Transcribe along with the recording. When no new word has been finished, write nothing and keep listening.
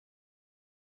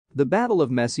The Battle of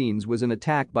Messines was an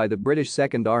attack by the British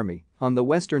Second Army on the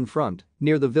Western Front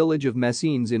near the village of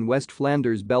Messines in West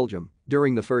Flanders, Belgium,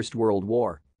 during the First World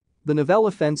War. The Nivelle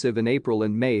Offensive in April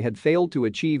and May had failed to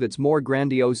achieve its more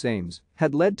grandiose aims,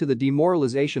 had led to the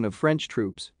demoralisation of French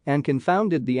troops, and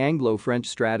confounded the Anglo-French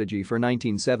strategy for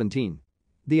 1917.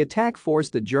 The attack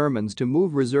forced the Germans to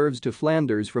move reserves to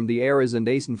Flanders from the Arras and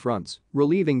Aisne fronts,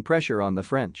 relieving pressure on the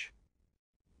French.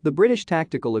 The British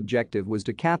tactical objective was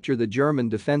to capture the German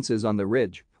defences on the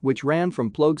ridge, which ran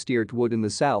from Ploegsteert in the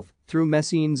south, through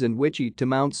Messines and Vichy to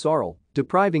Mount Sorel,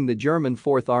 depriving the German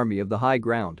Fourth Army of the high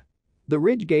ground. The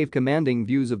ridge gave commanding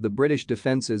views of the British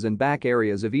defences and back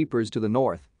areas of Ypres to the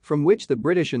north, from which the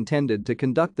British intended to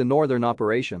conduct the northern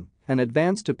operation and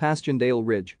advance to Passchendaele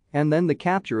Ridge, and then the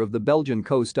capture of the Belgian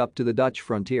coast up to the Dutch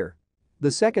frontier.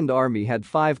 The Second Army had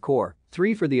 5 corps,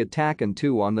 3 for the attack and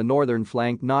 2 on the northern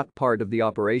flank not part of the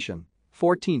operation.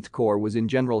 14th Corps was in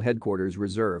General Headquarters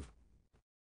Reserve.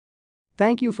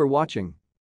 Thank you for watching.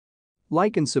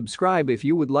 Like and subscribe if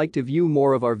you would like to view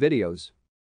more of our videos.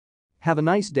 Have a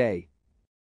nice day.